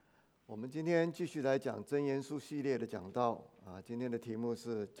我们今天继续来讲箴言书系列的讲道今天的题目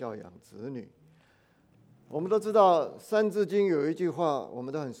是教养子女。我们都知道《三字经》有一句话我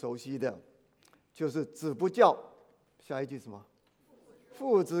们都很熟悉的，就是子不教，下一句什么？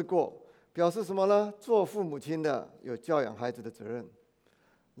父之过，表示什么呢？做父母亲的有教养孩子的责任。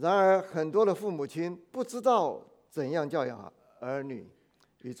然而很多的父母亲不知道怎样教养儿女，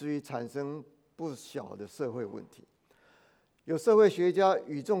以至于产生不小的社会问题。有社会学家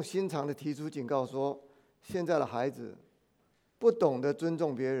语重心长地提出警告说，现在的孩子不懂得尊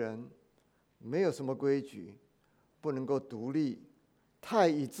重别人，没有什么规矩，不能够独立，太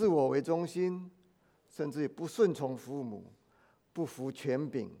以自我为中心，甚至于不顺从父母，不服权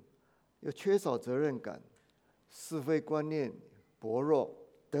柄，又缺少责任感，是非观念薄弱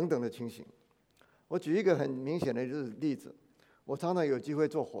等等的情形。我举一个很明显的例子，我常常有机会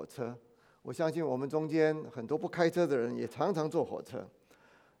坐火车，我相信我们中间很多不开车的人也常常坐火车。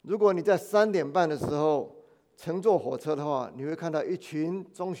如果你在3点半的时候乘坐火车的话，你会看到一群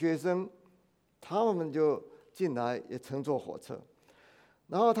中学生，他们就进来也乘坐火车。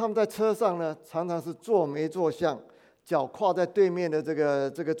然后他们在车上呢，常常是坐没坐相，脚跨在对面的这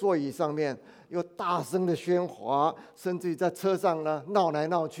个座椅上面，又大声的喧哗，甚至于在车上呢闹来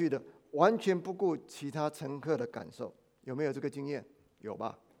闹去的，完全不顾其他乘客的感受。有没有这个经验？有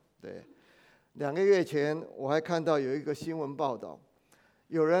吧？对。2个月前，我还看到有一个新闻报道，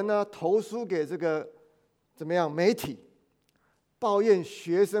有人呢投诉给这个媒体，抱怨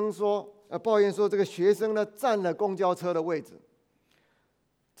说这个学生呢占了公交车的位置，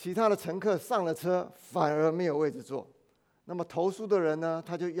其他的乘客上了车反而没有位置坐。那么投诉的人呢，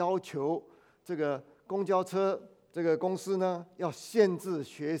他就要求这个公交车这个公司呢要限制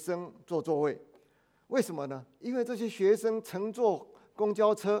学生坐座位。为什么呢？因为这些学生乘坐公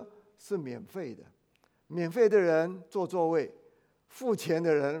交车是免费的，免费的人坐座位，付钱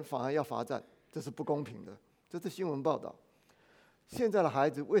的人反而要罚站，这是不公平的。这是新闻报道。现在的孩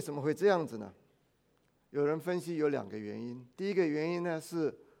子为什么会这样子呢？有人分析有2个原因。第一个原因呢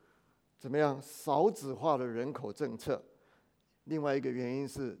是少子化的人口政策，另外一个原因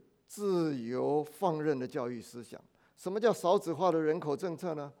是自由放任的教育思想。什么叫少子化的人口政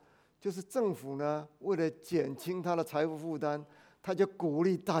策呢？就是政府呢为了减轻他的财富负担，他就鼓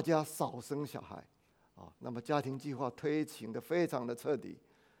励大家少生小孩那么家庭计划推行的非常的彻底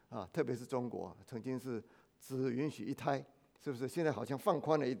特别是中国曾经是只允许1胎，是不是？现在好像放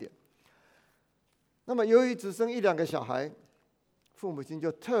宽了一点。那么由于只生1-2个小孩，父母亲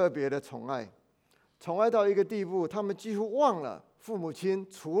就特别的宠爱到一个地步，他们几乎忘了父母亲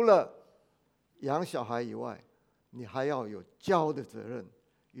除了养小孩以外，你还要有教的责任，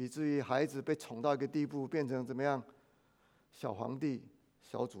以至于孩子被宠到一个地步，变成小皇帝、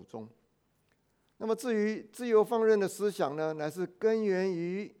小祖宗。那么至于自由放任的思想呢，乃是根源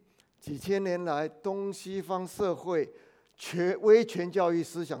于几千年来东西方社会威权教育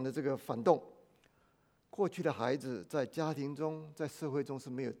思想的这个反动。过去的孩子在家庭中、在社会中是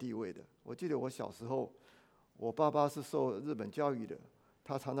没有地位的。我记得我小时候，我爸爸是受日本教育的，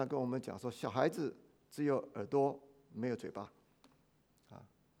他常常跟我们讲说，小孩子只有耳朵没有嘴巴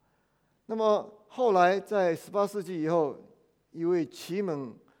那么后来在18世纪以后，一位启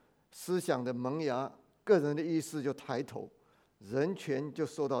蒙思想的萌芽，个人的意识就抬头，人权就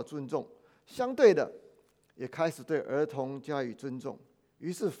受到尊重，相对的也开始对儿童加以尊重，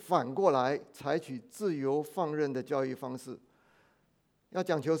于是反过来采取自由放任的教育方式，要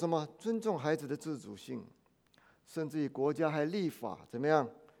讲求什么？尊重孩子的自主性，甚至于国家还立法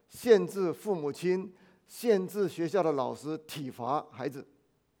限制父母亲，限制学校的老师体罚孩子。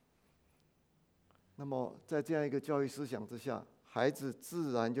那么在这样一个教育思想之下，孩子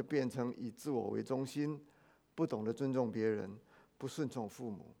自然就变成以自我为中心，不懂得尊重别人，不顺从父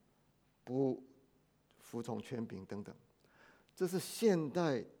母，不服从权柄等等。这是现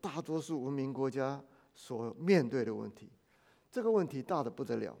代大多数文明国家所面对的问题。这个问题大得不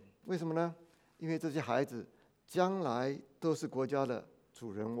得了。为什么呢？因为这些孩子将来都是国家的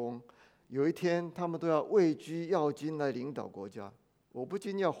主人翁，有一天他们都要位居要津来领导国家。我不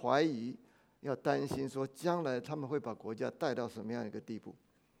禁要怀疑，要担心说，将来他们会把国家带到什么样一个地步？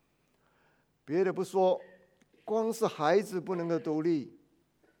别的不说，光是孩子不能够独立，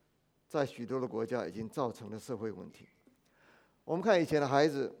在许多的国家已经造成了社会问题。我们看以前的孩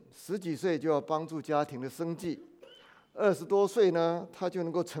子，10几岁就要帮助家庭的生计，20多岁呢，他就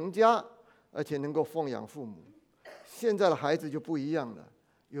能够成家，而且能够奉养父母。现在的孩子就不一样了，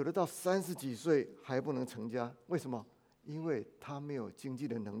有的到30几岁还不能成家，为什么？因为他没有经济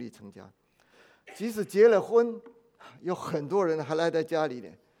的能力成家。即使结了婚，有很多人还赖在家里呢，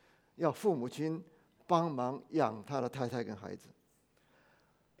要父母亲帮忙养他的太太跟孩子。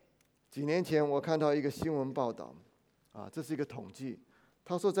几年前我看到一个新闻报道，这是一个统计，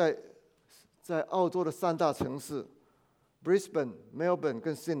他说在澳洲的3大城市 Brisbane、Melbourne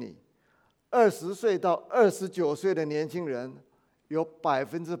跟 Sydney，20岁到29岁的年轻人有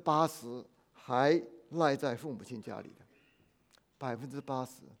80%还赖在父母亲家里的，80%。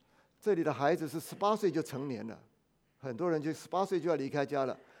这里的孩子是18岁就成年了，很多人就18岁就要离开家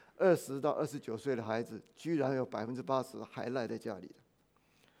了，20到29岁的孩子居然有80%还赖在家里的。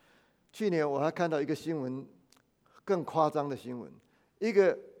去年我还看到一个新闻，更夸张的新闻，一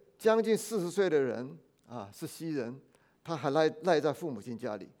个将近40岁的人是西人，他还赖在父母亲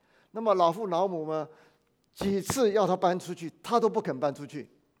家里。那么老父老母们几次要他搬出去，他都不肯搬出去。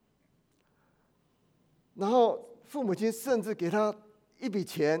然后父母亲甚至给他一笔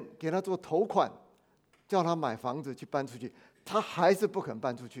钱，给他做头款，叫他买房子去搬出去，他还是不肯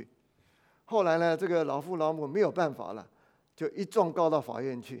搬出去。后来呢，这个老父老母没有办法了，就一状告到法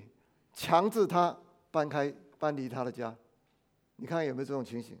院去，强制他搬离他的家。你看有没有这种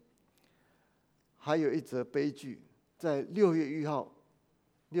情形？还有一则悲剧，在6月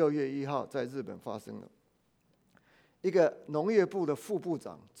1号在日本发生了。一个农业部的副部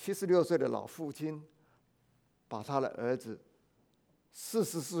长，76岁的老父亲，把他的儿子，44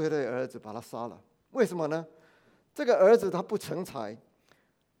岁的儿子把他杀了。为什么呢？这个儿子他不成才，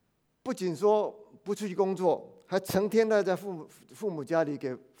不仅说不出去工作，还成天呢在父母家里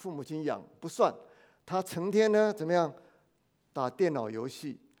给父母亲养，不算，他成天呢怎么样打电脑游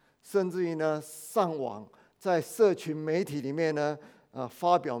戏，甚至于呢上网，在社群媒体里面呢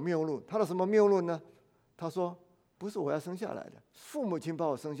发表谬论。他的什么谬论呢？他说不是我要生下来的，父母亲把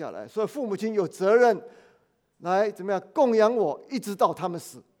我生下来，所以父母亲有责任来怎么样供养我，一直到他们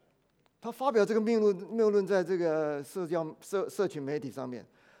死。他发表这个谬论在这个社群媒体上面，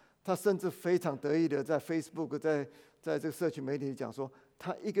他甚至非常得意的在 Facebook 在这个社群媒体里讲说，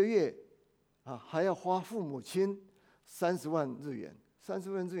他一个月还要花父母亲30万日元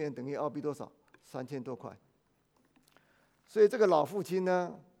，30万日元等于澳币多少？3000多块。所以这个老父亲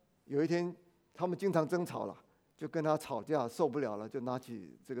呢，有一天他们经常争吵了，就跟他吵架，受不了了，就拿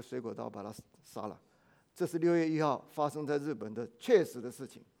起这个水果刀把他杀了。这是6月1号发生在日本的确实的事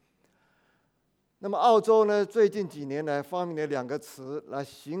情。那么澳洲呢，最近几年来发明了2个词来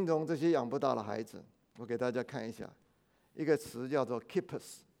形容这些养不大的孩子，我给大家看一下。一个词叫做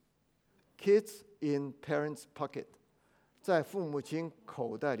keepers，kids in parents' pocket， 在父母亲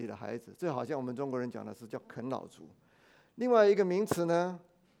口袋里的孩子，这好像我们中国人讲的是叫啃老族。另外一个名词呢，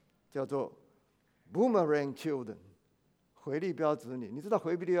叫做 boomerang children， 回力镖子女。你知道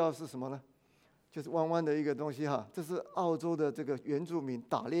回力镖是什么呢？就是弯弯的一个东西哈，这是澳洲的这个原住民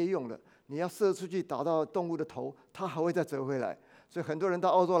打猎用的。你要射出去打到动物的头，它还会再折回来。所以很多人到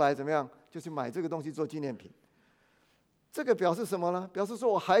澳洲来怎么样，就去买这个东西做纪念品。这个表示什么呢？表示说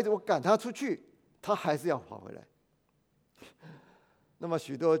我孩子我赶他出去，他还是要跑回来。那么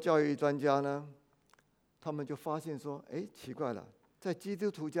许多教育专家呢，他们就发现说，奇怪了，在基督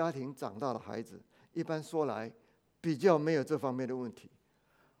徒家庭长大的孩子，一般说来比较没有这方面的问题。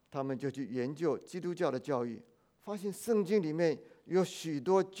他们就去研究基督教的教育，发现圣经里面有许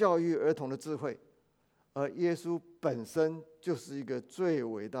多教育儿童的智慧，而耶稣本身就是一个最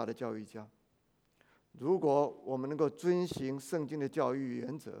伟大的教育家。如果我们能够遵行圣经的教育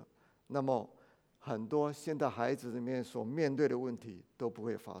原则，那么很多现代孩子里面所面对的问题都不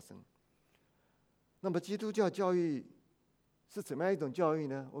会发生。那么基督教教育是怎么样一种教育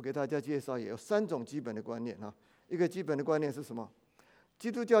呢？我给大家介绍，也有3种基本的观念。一个基本的观念是什么？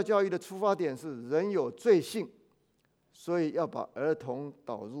基督教教育的出发点是人有罪性，所以要把儿童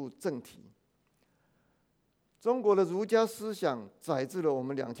导入正题。中国的儒家思想载制了我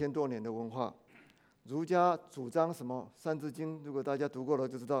们2000多年的文化。儒家主张什么？《三字经》，如果大家读过了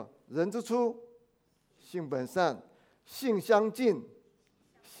就知道，人之初，性本善，性相近，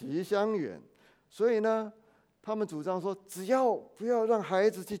习相远。所以呢，他们主张说，只要不要让孩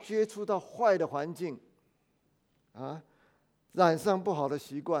子去接触到坏的环境，染上不好的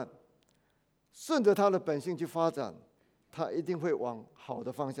习惯，顺着他的本性去发展，他一定会往好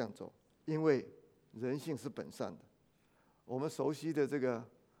的方向走，因为人性是本善的。我们熟悉的这个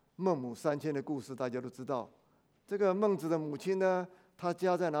孟母3000的故事，大家都知道。这个孟子的母亲呢，她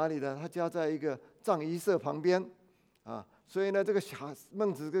家在哪里呢？她家在一个葬仪社旁边，所以呢，这个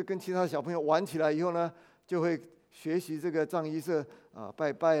孟子跟其他小朋友玩起来以后呢，就会学习这个葬仪社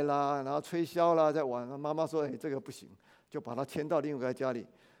拜拜啦，然后吹箫啦，在玩。妈妈说，这个不行。就把他迁到另外一个家里，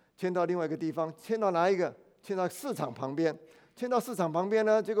迁到另外一个地方，迁到哪一个？迁到市场旁边。迁到市场旁边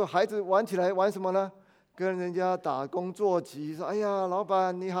呢，结果孩子玩起来玩什么呢？跟人家打工做集，说：“哎呀，老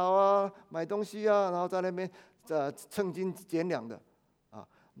板你好啊，买东西啊。”然后在那边称斤减两的，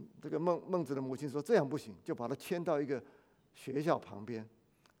这个孟子的母亲说这样不行，就把他迁到一个学校旁边。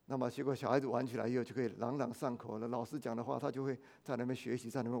那么结果小孩子玩起来以后就可以朗朗上口了，老师讲的话他就会在那边学习，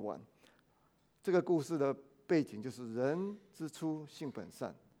在那边玩。这个故事的背景就是人之初性本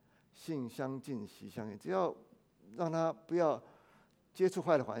善，性相近习相远，只要让他不要接触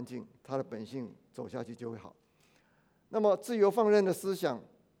坏的环境，他的本性走下去就会好。那么自由放任的思想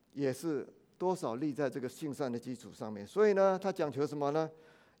也是多少立在这个性善的基础上面。所以呢，他讲求什么呢？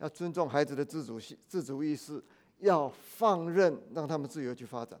要尊重孩子的自主意识，要放任让他们自由去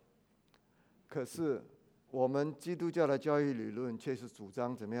发展。可是我们基督教的教育理论却是主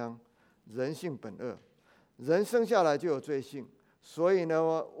张怎么样？人性本恶，人生下来就有罪性，所以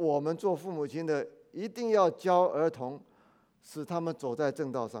呢，我们做父母亲的一定要教儿童，使他们走在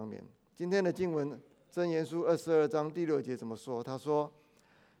正道上面。今天的经文箴言书22章第6节怎么说？他说：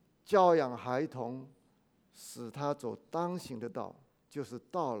教养孩童，使他走当行的道，就是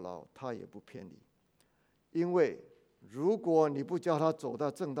到老他也不偏离。因为如果你不教他走到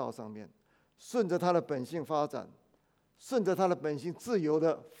正道上面，顺着他的本性发展，顺着他的本性自由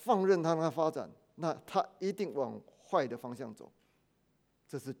的放任他发展，那他一定往坏的方向走，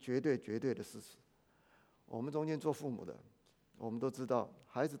这是绝对的事实。我们中间做父母的，我们都知道，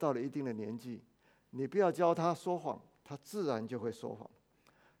孩子到了一定的年纪，你不要教他说谎，他自然就会说谎。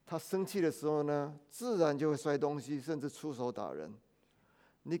他生气的时候呢，自然就会摔东西，甚至出手打人。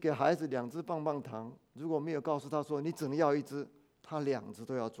你给孩子2支棒棒糖，如果没有告诉他说你只能要1支，他2支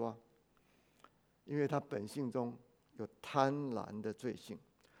都要抓，因为他本性中有贪婪的罪性。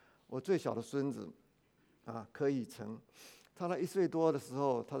我最小的孙子柯以成，他在1岁多的时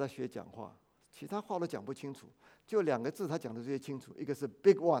候，他在学讲话，其他话都讲不清楚，就2个字他讲得最清楚，一个是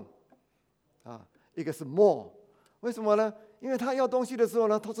big one，一个是 more。为什么呢？因为他要东西的时候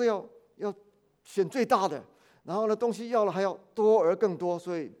呢，他是要选最大的，然后呢，东西要了还要多而更多，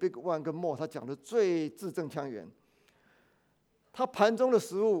所以 big one 跟 more 他讲得最字正腔圆。他盘中的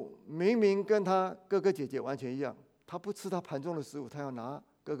食物明明跟他哥哥姐姐完全一样，他不吃他盘中的食物，他要拿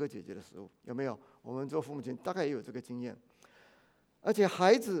哥哥姐姐的食物，有没有？我们做父母亲大概也有这个经验。而且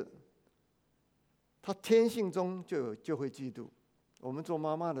孩子他天性中就会嫉妒，我们做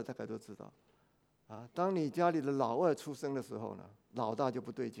妈妈的大概都知道当你家里的老二出生的时候呢，老大就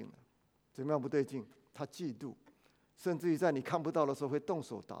不对劲了。怎么样不对劲？他嫉妒，甚至于在你看不到的时候会动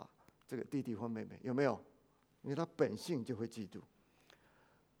手打这个弟弟或妹妹，有没有？因为他本性就会嫉妒。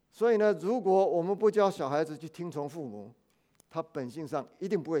所以呢，如果我们不教小孩子去听从父母，他本性上一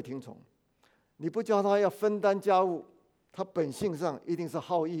定不会听从。你不教他要分担家务，他本性上一定是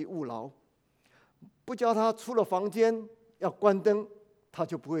好逸恶劳。不教他出了房间要关灯，他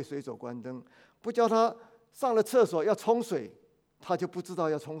就不会随手关灯。不教他上了厕所要冲水，他就不知道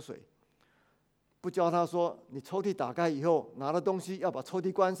要冲水。不教他说你抽屉打开以后拿了东西要把抽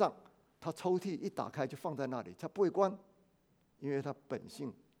屉关上，他抽屉一打开就放在那里，他不会关，因为他本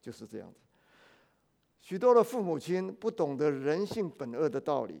性就是这样子。许多的父母亲不懂得人性本恶的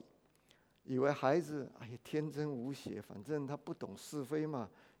道理，以为孩子天真无邪，反正他不懂是非嘛，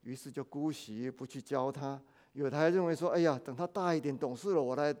于是就姑息不去教他。有的还认为说，等他大一点懂事了，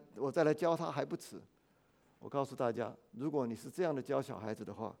我再来教他还不迟。我告诉大家，如果你是这样的教小孩子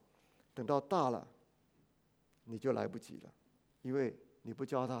的话，等到大了你就来不及了，因为你不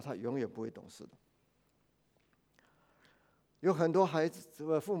教他，他永远不会懂事的。有很多孩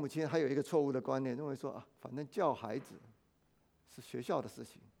子父母亲还有一个错误的观念，认为说反正教孩子是学校的事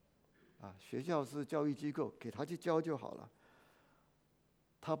情学校是教育机构，给他去教就好了。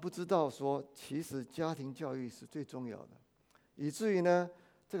他不知道说，其实家庭教育是最重要的，以至于呢，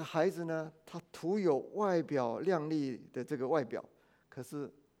这个孩子呢，他徒有外表亮丽的这个外表，可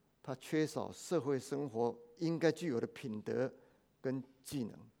是他缺少社会生活应该具有的品德跟技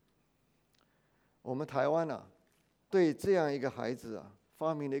能。我们台湾对这样一个孩子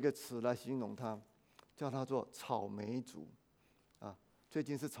发明了一个词来形容他，叫他做草莓族最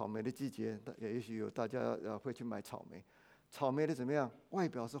近是草莓的季节，也许有大家会去买草莓。草莓的怎么样？外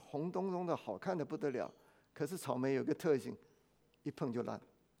表是红彤彤的，好看的不得了。可是草莓有个特性，一碰就烂，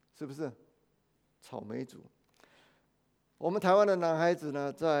是不是？草莓族。我们台湾的男孩子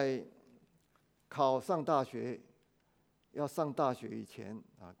呢，在上大学以前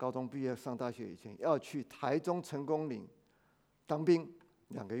高中毕业上大学以前，要去台中成功岭当兵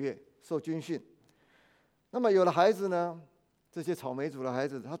2个月，受军训。那么有的孩子呢，这些草莓族的孩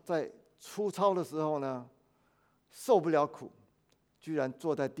子，他在出操的时候呢，受不了苦，居然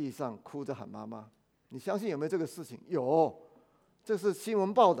坐在地上哭着喊妈妈。你相信有没有这个事情？有，这是新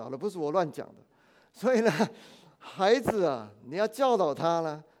闻报道的，不是我乱讲的。所以呢，孩子你要教导他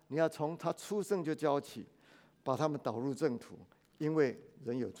呢，你要从他出生就教起，把他们导入正途，因为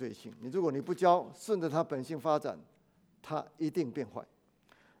人有罪性。如果你不教，顺着他本性发展，他一定变坏。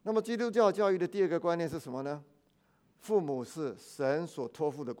那么基督教教育的第二个观念是什么呢？父母是神所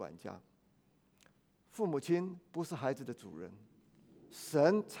托付的管家。父母亲不是孩子的主人，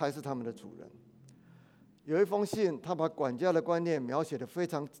神才是他们的主人。有一封信，他把管家的观念描写得非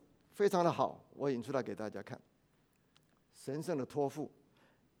常非常的好，我引出来给大家看。神圣的托付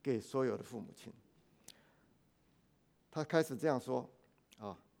给所有的父母亲。他开始这样说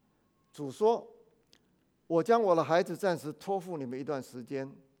主说，我将我的孩子暂时托付你们一段时间，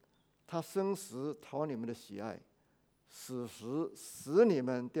他生时讨你们的喜爱，死时使你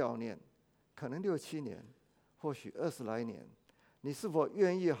们悼念，可能6、7年，或许20来年。你是否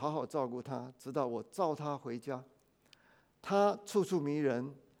愿意好好照顾他，直到我召他回家？他处处迷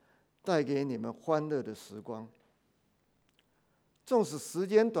人，带给你们欢乐的时光。纵使时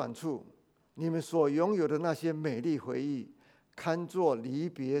间短促，你们所拥有的那些美丽回忆，堪作离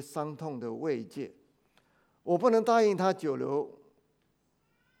别伤痛的慰藉。我不能答应他久留，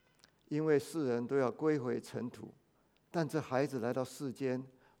因为世人都要归回尘土。但这孩子来到世间，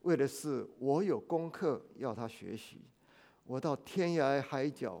为的是我有功课要他学习。我到天涯海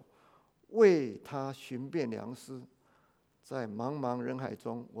角为他寻遍良师，在茫茫人海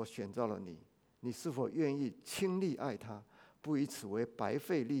中，我选召了你。你是否愿意倾力爱他，不以此为白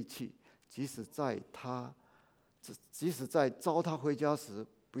费力气？即使在召他回家时，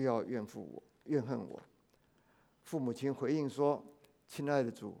不要怨恨我。父母亲回应说：亲爱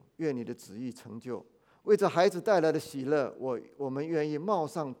的主，愿你的旨意成就。为这孩子带来的喜乐，我们愿意冒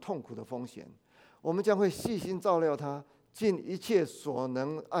上痛苦的风险。我们将会细心照料他，尽一切所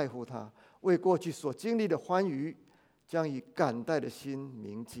能爱护他。为过去所经历的欢愉，将以感戴的心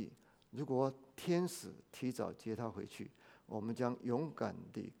铭记。如果天使提早接他回去，我们将勇敢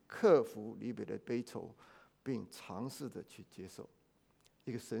地克服离别的悲愁，并尝试着去接受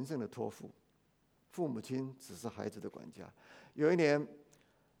一个神圣的托付。父母亲只是孩子的管家。有一年，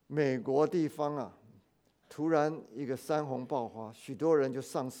美国地方突然一个山洪爆发，许多人就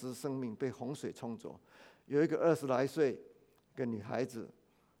丧失生命，被洪水冲走。有一个20来岁一个女孩子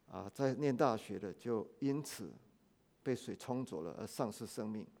在念大学的，就因此被水冲走了而丧失生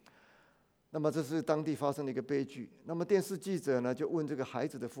命。那么这是当地发生的一个悲剧。那么电视记者呢，就问这个孩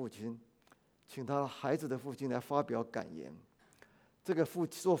子的父亲，请他孩子的父亲来发表感言。这个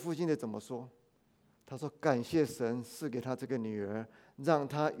做父亲的怎么说？他说：感谢神赐给他这个女儿，让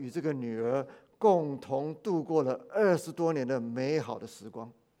他与这个女儿共同度过了20多年的美好的时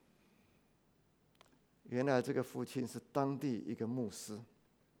光。原来这个父亲是当地一个牧师，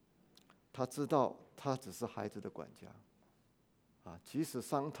他知道他只是孩子的管家即使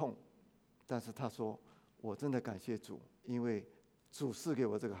伤痛，但是他说：我真的感谢主，因为主赐给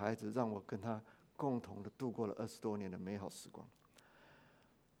我这个孩子，让我跟他共同的度过了20多年的美好时光。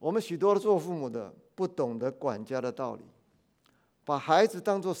我们许多的做父母的不懂得管家的道理，把孩子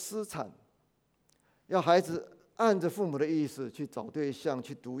当作私产，要孩子按着父母的意思去找对象，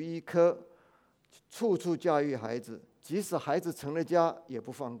去读医科，处处驾驭孩子，即使孩子成了家也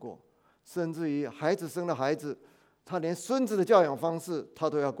不放过，甚至于孩子生了孩子，他连孙子的教养方式他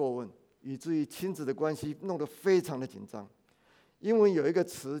都要过问，以至于亲子的关系弄得非常的紧张。英文有一个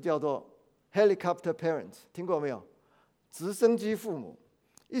词叫做 helicopter parents， 听过没有？直升机父母。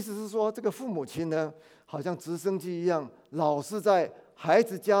意思是说，这个父母亲呢，好像直升机一样，老是在孩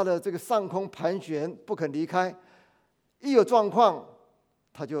子家的这个上空盘旋，不肯离开。一有状况，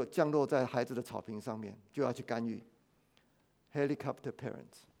他就降落在孩子的草坪上面，就要去干预。Helicopter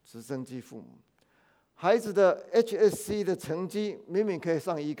parents， 直升机父母。孩子的 HSC 的成绩明明可以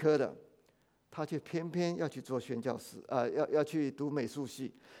上医科的，他却偏偏要去做宣教师，要去读美术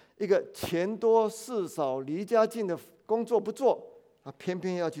系。一个钱多事少、离家近的工作不做，他偏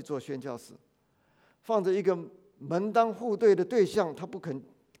偏要去做宣教士。放着一个门当户对的对象，他不肯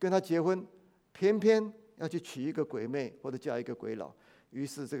跟他结婚，偏偏要去娶一个鬼妹或者嫁一个鬼佬。于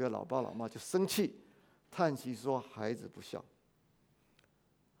是这个老爸老妈就生气，叹息说孩子不孝。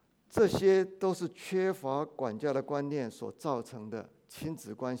这些都是缺乏管教的观念所造成的亲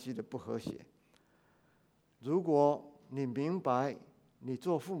子关系的不和谐。如果你明白你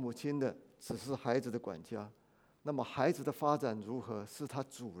做父母亲的只是孩子的管家，那么孩子的发展如何是他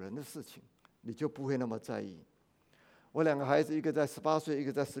主人的事情，你就不会那么在意。我2个孩子，一个在18岁，一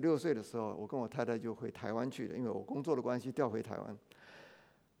个在16岁的时候，我跟我太太就回台湾去了，因为我工作的关系调回台湾。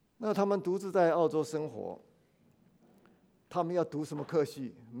那他们独自在澳洲生活，他们要读什么科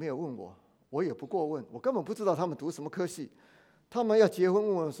系没有问我，我也不过问，我根本不知道他们读什么科系。他们要结婚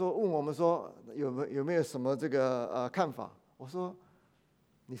问我们说有没有什么这个看法？我说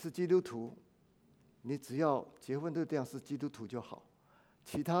你是基督徒，你只要结婚对象是基督徒就好，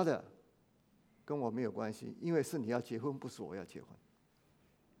其他的跟我没有关系，因为是你要结婚，不是我要结婚。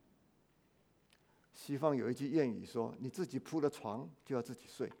西方有一句谚语说：你自己铺了床就要自己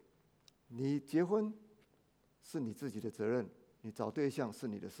睡，你结婚是你自己的责任，你找对象是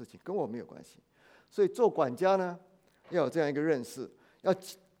你的事情，跟我没有关系。所以做管家呢，要有这样一个认识，要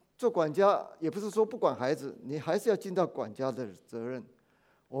做管家也不是说不管孩子，你还是要尽到管家的责任。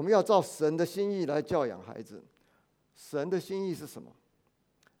我们要照神的心意来教养孩子。神的心意是什么？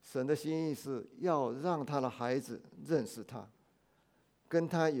神的心意是要让他的孩子认识他，跟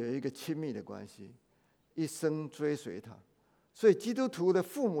他有一个亲密的关系，一生追随他。所以基督徒的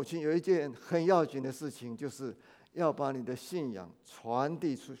父母亲有一件很要紧的事情，就是要把你的信仰传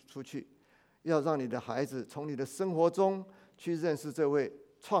递出去，要让你的孩子从你的生活中去认识这位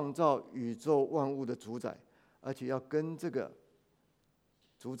创造宇宙万物的主宰，而且要跟这个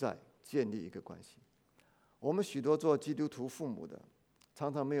主宰建立一个关系。我们许多做基督徒父母的，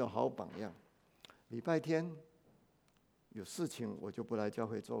常常没有好榜样。礼拜天有事情，我就不来教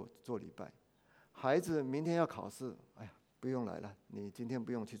会做礼拜。孩子明天要考试，哎呀，不用来了，你今天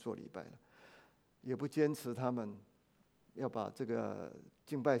不用去做礼拜了。也不坚持他们要把这个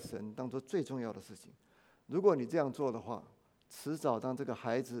敬拜神当作最重要的事情。如果你这样做的话，迟早当这个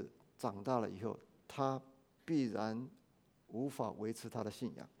孩子长大了以后，他必然无法维持他的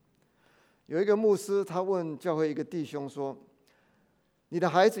信仰。有一个牧师，他问教会一个弟兄说：你的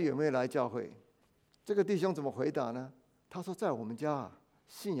孩子有没有来教会？这个弟兄怎么回答呢？他说：在我们家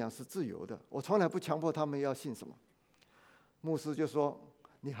信仰是自由的，我从来不强迫他们要信什么。牧师就说：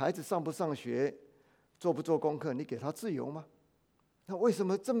你孩子上不上学，做不做功课，你给他自由吗？那为什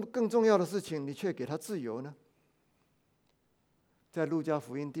么这么更重要的事情你却给他自由呢？在路加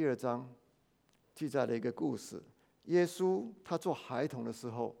福音第2章记载了一个故事，耶稣他做孩童的时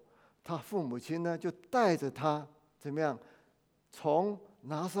候，他父母亲呢就带着他怎么样，从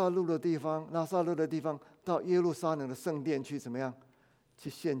拿撒勒的地方到耶路撒冷的圣殿去怎么样，去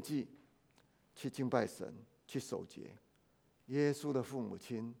献祭，去敬拜神，去守节。耶稣的父母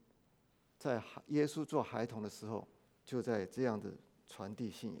亲在耶稣做孩童的时候，就在这样的传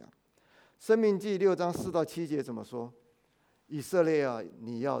递信仰。申命记6章4到7节怎么说？以色列啊，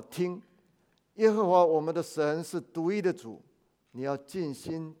你要听，耶和华我们的神是独一的主，你要尽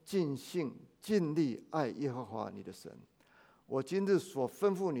心尽性尽力爱耶和华你的神。我今日所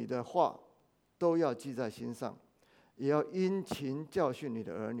吩咐你的话都要记在心上，也要殷勤教训你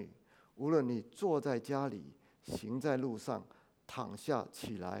的儿女，无论你坐在家里，行在路上，躺下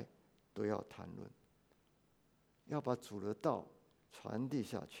起来，都要谈论。要把主的道传递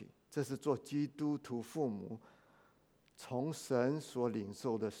下去，这是做基督徒父母从神所领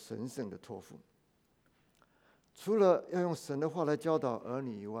受的神圣的托付。除了要用神的话来教导儿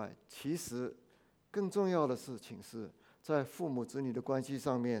女以外，其实更重要的事情是在父母子女的关系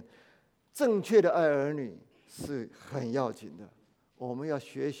上面，正确的爱儿女是很要紧的。我们要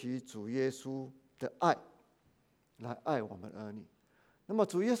学习主耶稣的爱来爱我们儿女。那么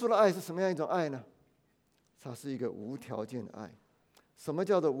主耶稣的爱是什么样一种爱呢？它是一个无条件的爱。什么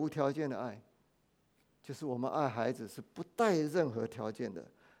叫做无条件的爱？就是我们爱孩子是不带任何条件的，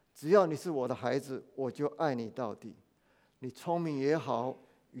只要你是我的孩子，我就爱你到底。你聪明也好，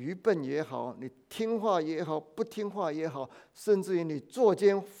愚笨也好，你听话也好，不听话也好，甚至于你作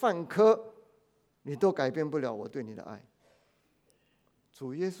奸犯科，你都改变不了我对你的爱。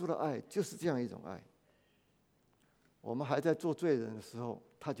主耶稣的爱就是这样一种爱。我们还在做罪人的时候，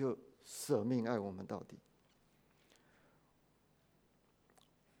他就舍命爱我们到底。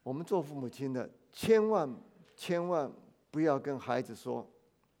我们做父母亲的，千万不要跟孩子说：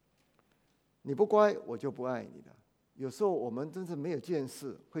你不乖，我就不爱你了。有时候我们真是没有见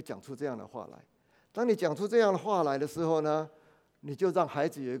识，会讲出这样的话来。当你讲出这样的话来的时候呢，你就让孩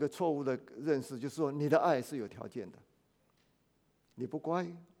子有一个错误的认识，就是说你的爱是有条件的。你不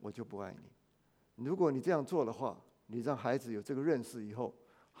乖，我就不爱你。如果你这样做的话，你让孩子有这个认识以后，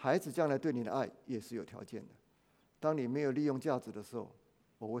孩子将来对你的爱也是有条件的。当你没有利用价值的时候，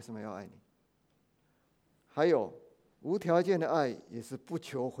我为什么要爱你？还有无条件的爱也是不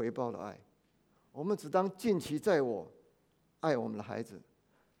求回报的爱。我们只当尽其在我，爱我们的孩子。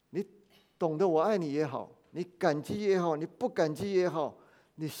你懂得我爱你也好，你感激也好，你不感激也好，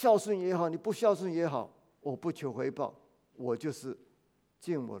你孝顺也好，你不孝顺也好，我不求回报，我就是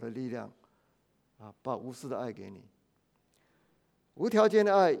尽我的力量把无私的爱给你。无条件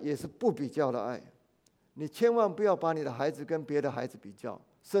的爱也是不比较的爱。你千万不要把你的孩子跟别的孩子比较，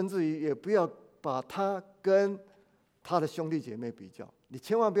甚至于也不要把他跟他的兄弟姐妹比较。你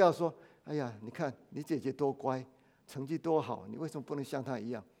千万不要说：哎呀，你看你姐姐多乖，成绩多好，你为什么不能像她一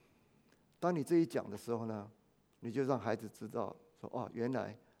样？当你这一讲的时候呢，你就让孩子知道说，哦，原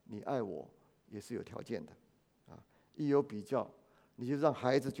来你爱我也是有条件的啊。一有比较，你就让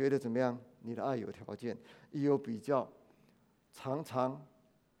孩子觉得怎么样？你的爱有条件。一有比较，常常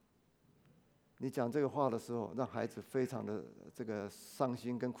你讲这个话的时候，让孩子非常的这个伤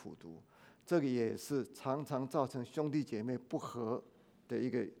心跟苦读，这个也是常常造成兄弟姐妹不和的一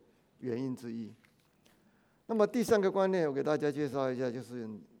个原因之一。那么第三个观念，我给大家介绍一下，就是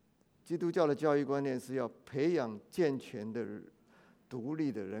基督教的教育观念是要培养健全的独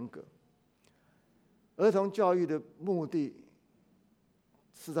立的人格。儿童教育的目的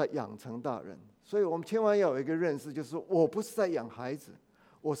是在养成大人，所以我们千万要有一个认识，就是说我不是在养孩子，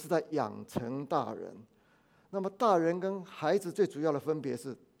我是在养成大人。那么大人跟孩子最主要的分别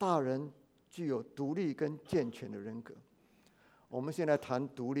是，大人具有独立跟健全的人格。我们现在谈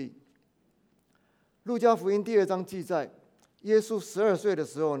独立。路加福音第2章记载，耶稣12岁的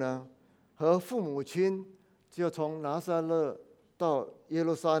时候呢，和父母亲就从拿撒勒到耶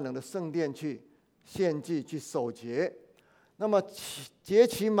路撒冷的圣殿去献祭、去守节。那么节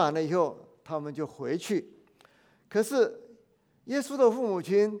期满了以后，他们就回去。可是耶稣的父母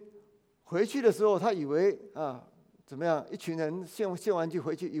亲回去的时候，他以为怎么样？一群人献完祭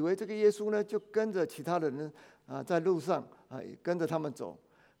回去，以为这个耶稣呢就跟着其他的人在路上跟着他们走。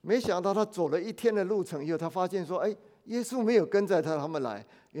没想到他走了1天的路程以后，他发现说，耶稣没有跟着他们来。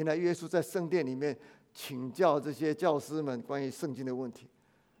原来耶稣在圣殿里面请教这些教师们关于圣经的问题。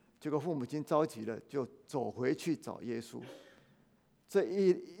结果父母亲着急了，就走回去找耶稣。这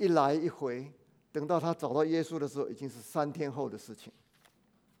一来一回，等到他找到耶稣的时候，已经是3天后的事情。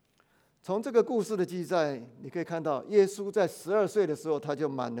从这个故事的记载，你可以看到，耶稣在12岁的时候，他就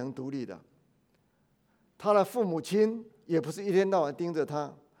蛮能独立的。他的父母亲也不是一天到晚盯着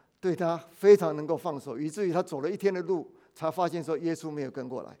他，对他非常能够放手，以至于他走了1天的路，才发现说耶稣没有跟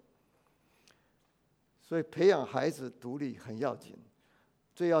过来。所以培养孩子独立很要紧，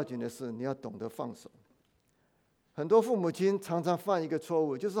最要紧的是你要懂得放手。很多父母亲常常犯一个错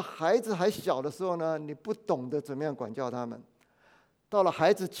误，就是孩子还小的时候呢，你不懂得怎么样管教他们；到了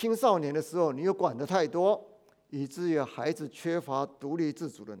孩子青少年的时候，你又管得太多，以至于孩子缺乏独立自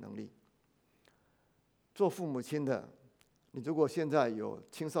主的能力。做父母亲的，你如果现在有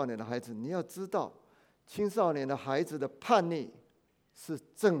青少年的孩子，你要知道，青少年的孩子的叛逆是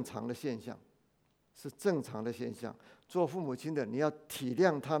正常的现象，是正常的现象。做父母亲的，你要体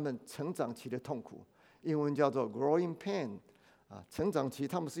谅他们成长期的痛苦，英文叫做 growing pain，成长期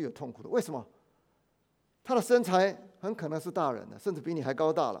他们是有痛苦的。为什么？他的身材很可能是大人的，甚至比你还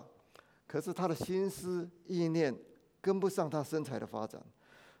高大了，可是他的心思意念跟不上他身材的发展，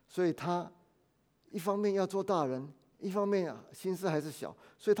所以他一方面要做大人，一方面心思还是小，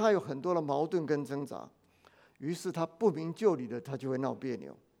所以他有很多的矛盾跟挣扎。于是他不明就里的，他就会闹别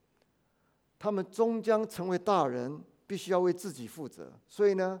扭。他们终将成为大人，必须要为自己负责，所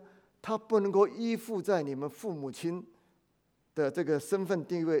以呢，他不能够依附在你们父母亲的这个身份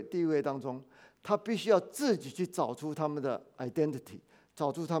地位当中，他必须要自己去找出他们的 identity，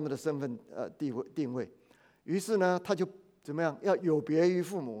 找出他们的身份定位。于是呢，他就怎么样？要有别于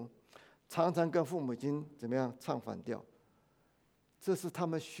父母，常常跟父母亲怎么样唱反调。这是他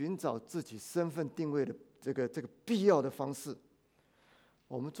们寻找自己身份定位的这个必要的方式。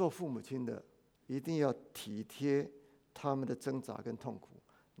我们做父母亲的一定要体贴他们的挣扎跟痛苦，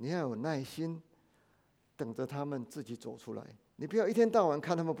你要有耐心，等着他们自己走出来。你不要一天到晚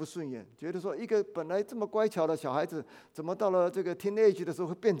看他们不顺眼，觉得说一个本来这么乖巧的小孩子，怎么到了这个 teenage 的时候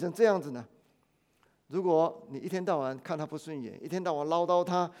会变成这样子呢？如果你一天到晚看他不顺眼，一天到晚唠叨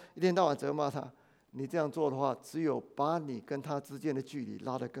他，一天到晚责骂他，你这样做的话，只有把你跟他之间的距离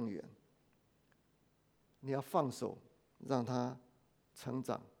拉得更远。你要放手，让他成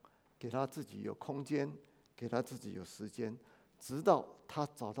长，给他自己有空间，给他自己有时间，直到他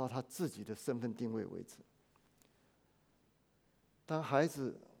找到他自己的身份定位为止。当孩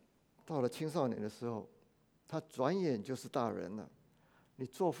子到了青少年的时候，他转眼就是大人了。你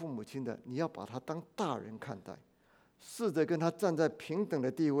做父母亲的，你要把他当大人看待，试着跟他站在平等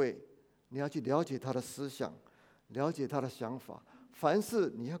的地位。你要去了解他的思想，了解他的想法，凡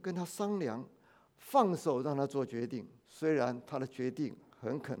事你要跟他商量，放手让他做决定。虽然他的决定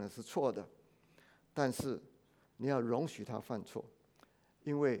很可能是错的，但是你要容许他犯错，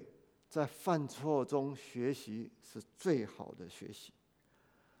因为在犯错中学习是最好的学习。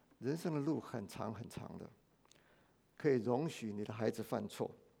人生的路很长很长的，可以容许你的孩子犯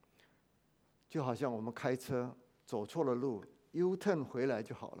错，就好像我们开车走错了路 U-turn 回来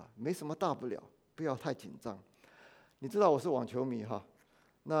就好了，没什么大不了，不要太紧张。你知道我是网球迷哈，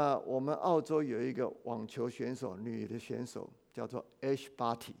那我们澳洲有一个网球选手，女的选手叫做 Ash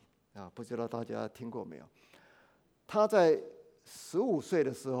Barty，不知道大家听过没有？他在15岁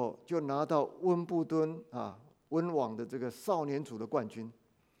的时候就拿到温布敦温网的这个少年组的冠军。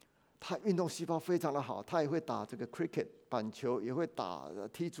他运动细胞非常的好，他也会打这个 cricket 板球，也会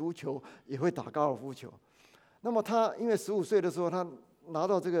踢足球，也会打高尔夫球。那么他因为15岁的时候，他拿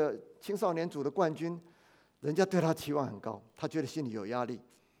到这个青少年组的冠军，人家对他期望很高，他觉得心里有压力，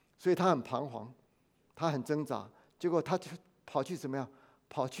所以他很彷徨，他很挣扎。结果他就跑去怎么样？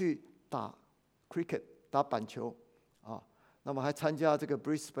跑去打 cricket 打板球那么还参加这个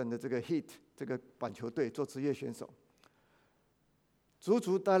Brisbane 的这个 Heat 这个板球队做职业选手，足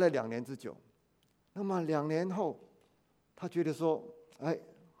足待了2年之久。那么2年后，他觉得说，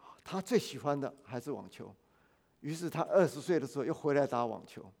他最喜欢的还是网球。于是他20岁的时候又回来打网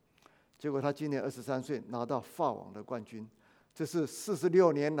球，结果他今年23岁拿到法网的冠军。这是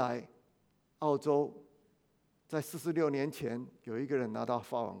46年来，澳洲在46年前有一个人拿到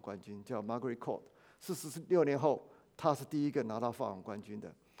法网冠军，叫 Margaret Court。46年后，他是第一个拿到法网冠军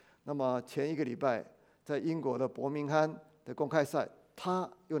的。那么前一个礼拜，在英国的伯明翰的公开赛，他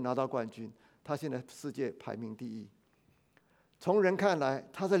又拿到冠军。他现在世界排名第1。从人看来，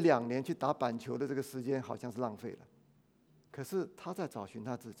他这2年去打板球的这个时间好像是浪费了，可是他在找寻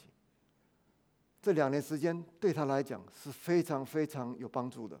他自己。这2年时间对他来讲是非常非常有帮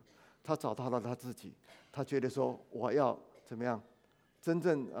助的。他找到了他自己，他觉得说我要怎么样，真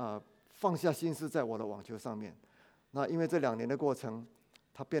正放下心思在我的网球上面。那因为这2年的过程，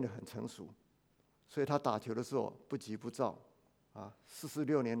他变得很成熟，所以他打球的时候不急不躁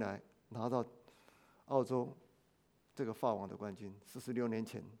46年来拿到澳洲这个法网的冠军。46年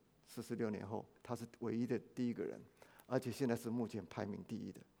前，46年后，他是唯一的第一个人，而且现在是目前排名第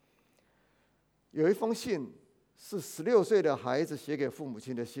1的。有一封信是16岁的孩子写给父母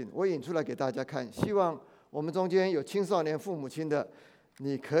亲的信，我引出来给大家看，希望我们中间有青少年父母亲的，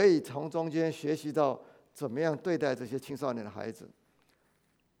你可以从中间学习到怎么样对待这些青少年的孩子。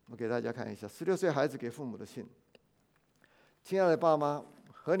我给大家看一下16岁孩子给父母的信。亲爱的爸妈，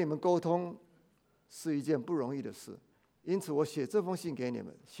和你们沟通是一件不容易的事，因此我写这封信给你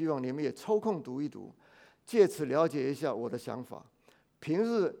们，希望你们也抽空读一读，借此了解一下我的想法。平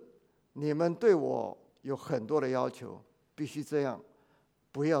日你们对我有很多的要求，必须这样，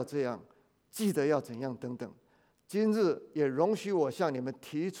不要这样，记得要怎样等等。今日也容许我向你们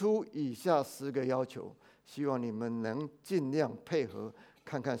提出以下10个要求，希望你们能尽量配合，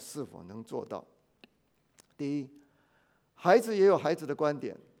看看是否能做到。第一，孩子也有孩子的观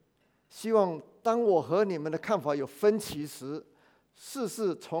点，希望当我和你们的看法有分歧时，试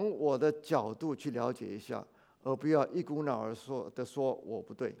试从我的角度去了解一下，而不要一股脑儿说我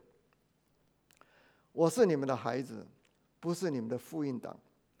不对。我是你们的孩子，不是你们的复印档。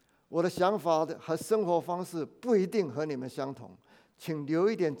我的想法和生活方式不一定和你们相同，请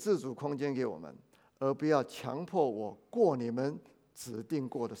留一点自主空间给我们，而不要强迫我过你们指定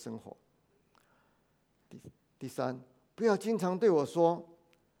过的生活。第三，不要经常对我说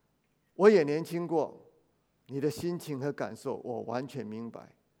我也年轻过，你的心情和感受我完全明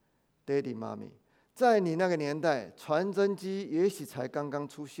白。Daddy Mommy， 在你那个年代，传真机也许才刚刚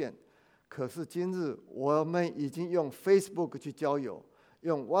出现，可是今日我们已经用 Facebook 去交友，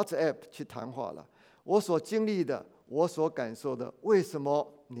用 WhatsApp 去谈话了。我所经历的，我所感受的，为什么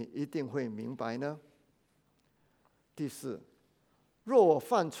你一定会明白呢？第四，若我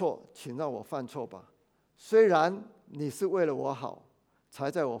犯错，请让我犯错吧。虽然你是为了我好，才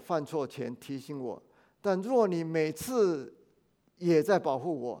在我犯错前提醒我，但若你每次也在保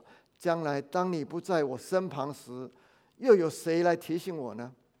护我，将来当你不在我身旁时，又有谁来提醒我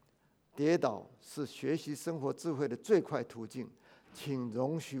呢？跌倒是学习生活智慧的最快途径，请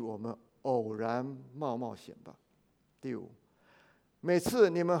容许我们偶然冒险吧。第五，每次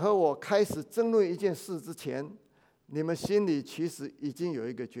你们和我开始争论一件事之前，你们心里其实已经有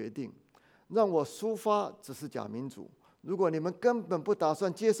一个决定，让我抒发只是假民主。如果你们根本不打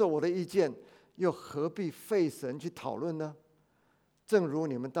算接受我的意见，又何必费神去讨论呢？正如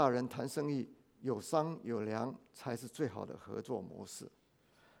你们大人谈生意，有商有量才是最好的合作模式。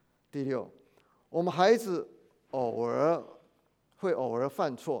第六，我们孩子偶尔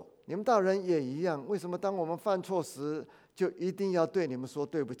犯错，你们大人也一样。为什么当我们犯错时，就一定要对你们说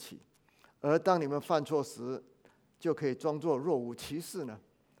对不起，而当你们犯错时，就可以装作若无其事呢？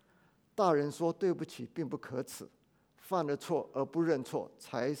大人说对不起并不可耻，犯了错而不认错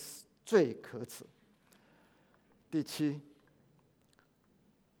才是最可耻。第七，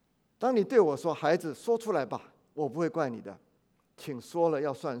当你对我说孩子说出来吧，我不会怪你的，请说了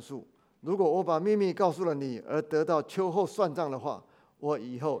要算数。如果我把秘密告诉了你而得到秋后算账的话，我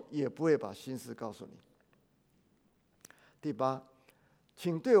以后也不会把心事告诉你。第八，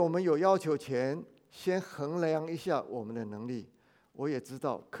请对我们有要求前，先衡量一下我们的能力。我也知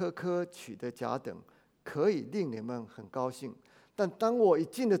道科科取得甲等可以令你们很高兴，但当我已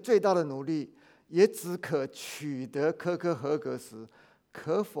尽了最大的努力，也只可取得科科合格时，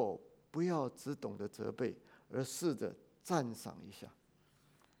可否不要只懂得责备，而试着赞赏一下？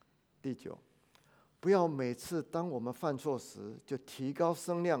第9，不要每次当我们犯错时，就提高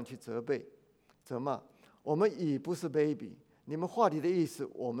声量去责备、责骂。我们已不是 baby， 你们话题的意思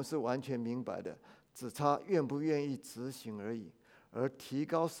我们是完全明白的，只差愿不愿意执行而已。而提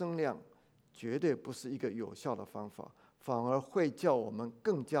高声量绝对不是一个有效的方法，反而会叫我们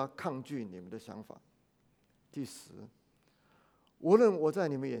更加抗拒你们的想法。第10，无论我在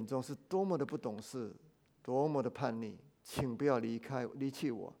你们眼中是多么的不懂事，多么的叛逆，请不要离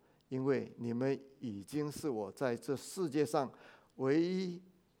弃我，因为你们已经是我在这世界上唯一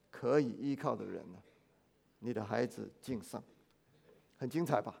可以依靠的人了。你的孩子敬上，很精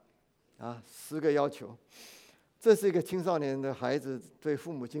彩吧？10个要求，这是一个青少年的孩子对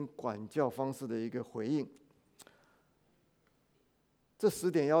父母亲管教方式的一个回应。这10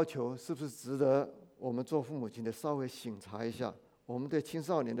点要求是不是值得我们做父母亲的稍微省察一下？我们对青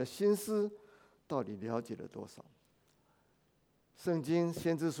少年的心思到底了解了多少？圣经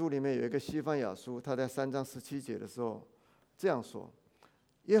先知书里面有一个西番雅书，他在3章17节的时候这样说：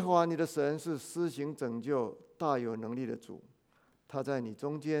耶和华你的神是施行拯救、大有能力的主，他在你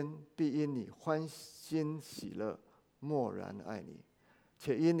中间必因你欢欣喜乐，默然爱你，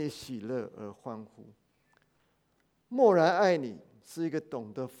且因你喜乐而欢呼。默然爱你是一个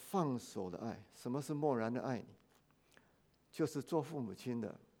懂得放手的爱。什么是默然的爱你？就是做父母亲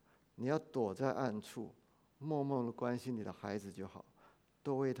的，你要躲在暗处，默默的关心你的孩子就好，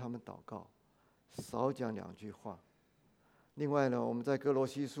多为他们祷告，少讲2句话。另外呢，我们在哥罗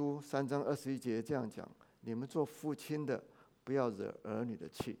西书3章21节这样讲：你们做父亲的，不要惹儿女的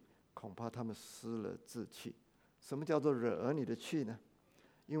气，恐怕他们失了志气。什么叫做惹儿女的气呢？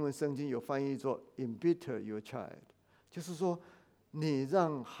英文圣经有翻译作 embitter your child， 就是说你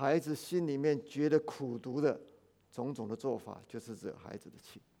让孩子心里面觉得苦毒的种种的做法，就是惹孩子的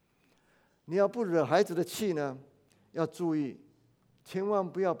气。你要不惹孩子的气呢，要注意，千万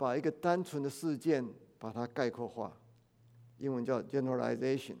不要把一个单纯的事件把它概括化，英文叫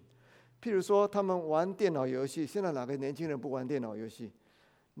generalization。譬如说他们玩电脑游戏，现在哪个年轻人不玩电脑游戏？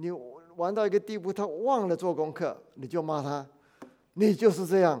你玩到一个地步，他忘了做功课，你就骂他，你就是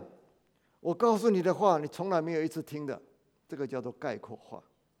这样。我告诉你的话，你从来没有一次听的，这个叫做概括化。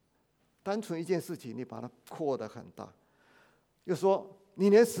单纯一件事情，你把它扩得很大。又说你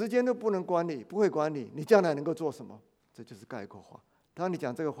连时间都不能管理，不会管理，你将来能够做什么？这就是概括化。当你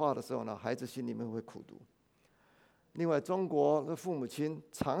讲这个话的时候呢，孩子心里面会苦读。另外，中国的父母亲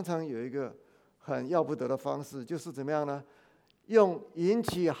常常有一个很要不得的方式，就是怎么样呢？用引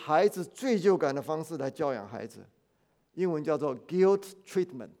起孩子罪疚感的方式来教养孩子，英文叫做 guilt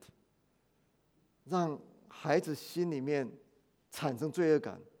treatment， 让孩子心里面产生罪恶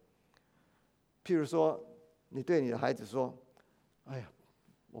感。譬如说，你对你的孩子说：“哎呀，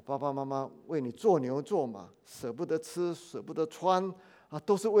我爸爸妈妈为你做牛做马，舍不得吃，舍不得穿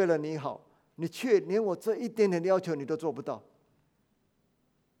都是为了你好，你却连我这一点点的要求你都做不到。”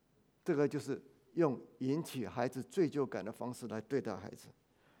这个就是用引起孩子罪疚感的方式来对待孩子。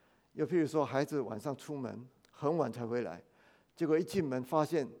又譬如说，孩子晚上出门很晚才回来，结果一进门发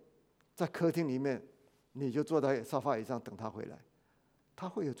现在客厅里面，你就坐在沙发椅上等他回来，他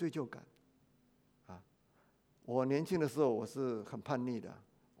会有罪疚感。我年轻的时候我是很叛逆的，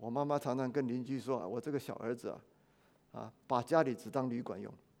我妈妈常常跟邻居说，我这个小儿子把家里只当旅馆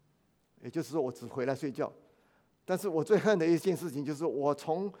用，也就是说我只回来睡觉。但是我最恨的一件事情就是我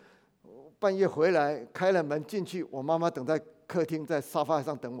从半夜回来开了门进去，我妈妈等在客厅在沙发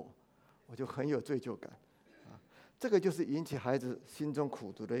上等我，我就很有罪疚感。这个就是引起孩子心中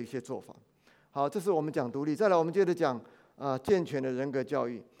苦毒的一些做法。好，这是我们讲独立。再来我们接着讲健全的人格教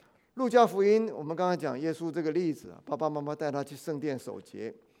育。路加福音我们刚才讲耶稣这个例子，爸爸妈妈带他去圣殿守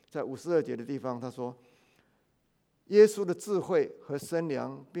节，在52节的地方他说，耶稣的智慧和身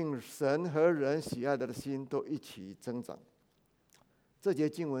量，并神和人喜爱的心都一起增长。这节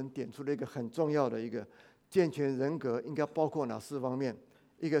经文点出了一个很重要的一个健全人格应该包括哪4方面？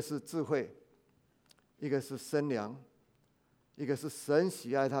一个是智慧，一个是身量，一个是神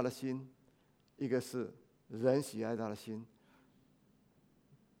喜爱他的心，一个是人喜爱他的心。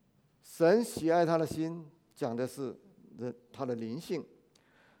神喜爱他的心讲的是他的灵性，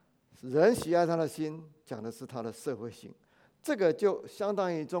人喜爱他的心讲的是他的社会性。这个就相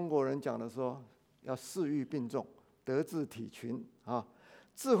当于中国人讲的说要四育并重，德智体群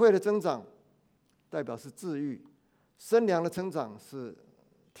智慧的增长代表是智育，身量的成长是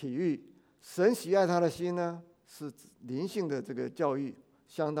体育。神喜爱他的心呢，是灵性的这个教育，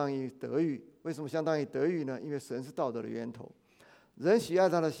相当于德育。为什么相当于德育呢？因为神是道德的源头。人喜爱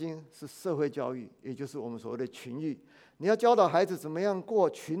他的心是社会教育，也就是我们所谓的群育。你要教导孩子怎么样过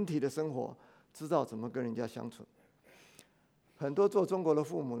群体的生活，知道怎么跟人家相处。很多做中国的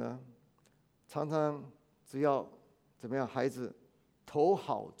父母呢，常常只要怎么样，孩子头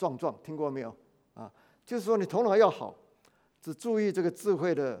好壮壮，听过没有啊？就是说你头脑要好，只注意这个智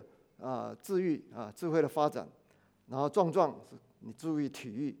慧的智育智慧的发展，然后壮壮你注意体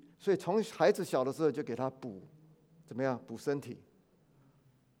育。所以从孩子小的时候就给他怎么样补身体、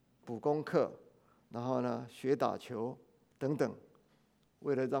补功课，然后呢学打球等等，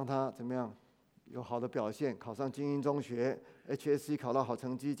为了让他怎么样有好的表现，考上精英中学 ，HSC 考到好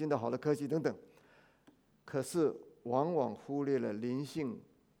成绩，进到好的科系等等。可是往往忽略了灵性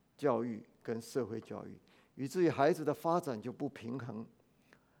教育跟社会教育，以至于孩子的发展就不平衡，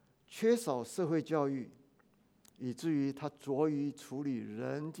缺少社会教育，以至于他着于处理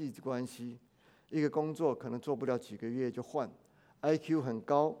人际关系，一个工作可能做不了几个月就换 ，IQ 很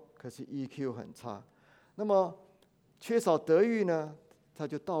高，可是 EQ 很差。那么缺少德育呢，他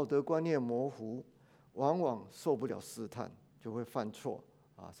就道德观念模糊，往往受不了试探，就会犯错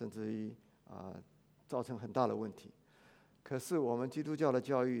甚至于造成很大的问题。可是我们基督教的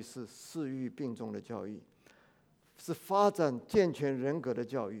教育是四育并重的教育，是发展健全人格的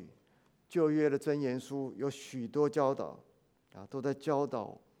教育。旧约的箴言书有许多教导都在教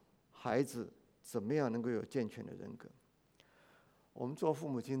导孩子怎么样能够有健全的人格。我们做父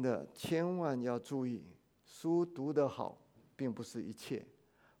母亲的千万要注意，书读得好并不是一切，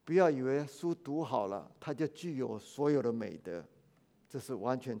不要以为书读好了他就具有所有的美德，这是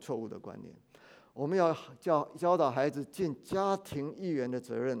完全错误的观念。我们要教导孩子尽家庭一员的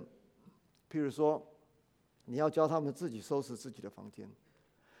责任，譬如说你要教他们自己收拾自己的房间，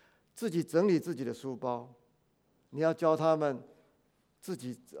自己整理自己的书包，你要教他们自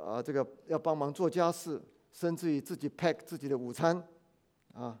己这个要帮忙做家事，甚至于自己 pack 自己的午餐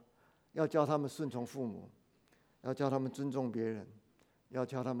要教他们顺从父母，要教他们尊重别人，要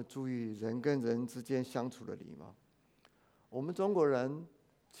教他们注意人跟人之间相处的礼貌。我们中国人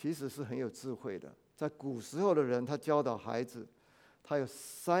其实是很有智慧的，在古时候的人他教导孩子，他有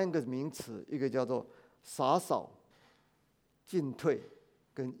3个名词，一个叫做洒扫、进退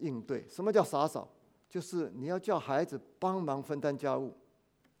跟应对。什么叫洒扫？就是你要叫孩子帮忙分担家务，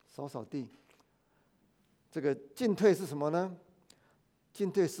扫扫地。这个进退是什么呢？进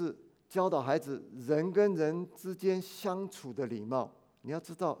退是教导孩子人跟人之间相处的礼貌，你要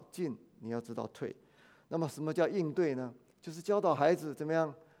知道进，你要知道退。那么什么叫应对呢？就是教导孩子怎么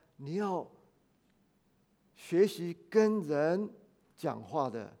样，你要学习跟人讲话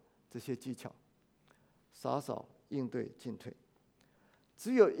的这些技巧，洒扫、应对、进退。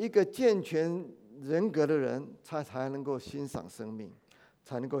只有一个健全人格的人，他才能够欣赏生命，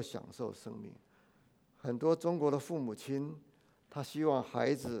才能够享受生命。很多中国的父母亲，他希望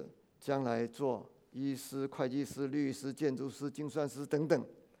孩子将来做医师、会计师、律师、建筑师、精算师等等，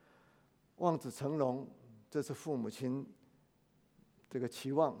望子成龙，这是父母亲这个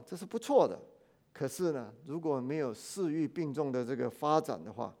期望，这是不错的。可是呢，如果没有四育并重的这个发展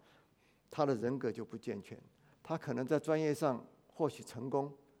的话，他的人格就不健全。他可能在专业上或许成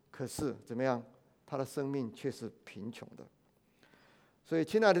功，可是怎么样，他的生命却是贫穷的。所以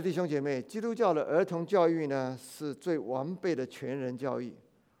亲爱的弟兄姐妹，基督教的儿童教育呢，是最完备的全人教育。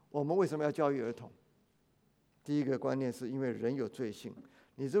我们为什么要教育儿童？第一个观念是因为人有罪性，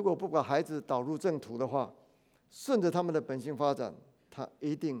你如果不把孩子导入正途的话，顺着他们的本性发展，他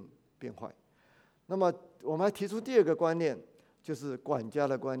一定变坏。那么我们还提出第二个观念，就是管家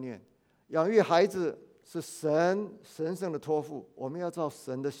的观念。养育孩子是神圣的托付，我们要照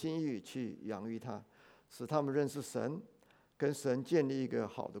神的心意去养育他，使他们认识神，跟神建立一个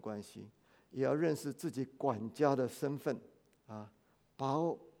好的关系，也要认识自己管家的身份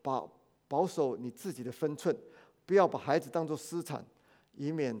保守你自己的分寸，不要把孩子当作私产，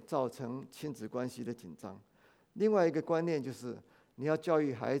以免造成亲子关系的紧张。另外一个观念就是，你要教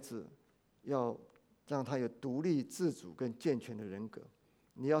育孩子，要让他有独立自主跟健全的人格。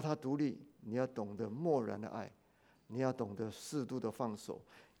你要他独立，你要懂得漠然的爱，你要懂得适度的放手。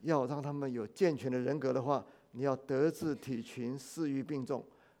要让他们有健全的人格的话，你要德智体群四育并重，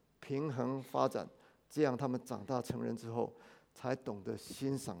平衡发展，这样他们长大成人之后，才懂得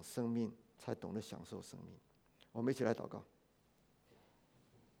欣赏生命，才懂得享受生命。我们一起来祷告。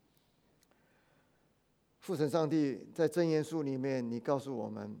父神上帝，在箴言书里面，你告诉我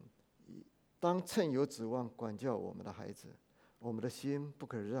们，当趁有指望管教我们的孩子，我们的心不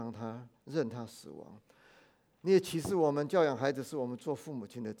可任他死亡。你也启示我们，教养孩子是我们做父母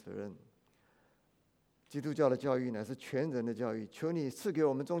亲的责任。基督教的教育乃是全人的教育，求你赐给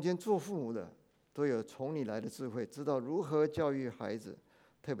我们中间做父母的都有从你来的智慧，知道如何教育孩子，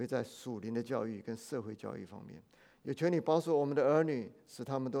特别在属灵的教育跟社会教育方面。也求你保守我们的儿女，使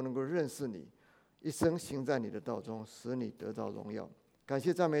他们都能够认识你，一生行在你的道中，使你得到荣耀。感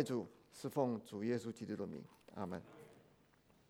谢赞美主，是奉主耶稣基督的名，阿们。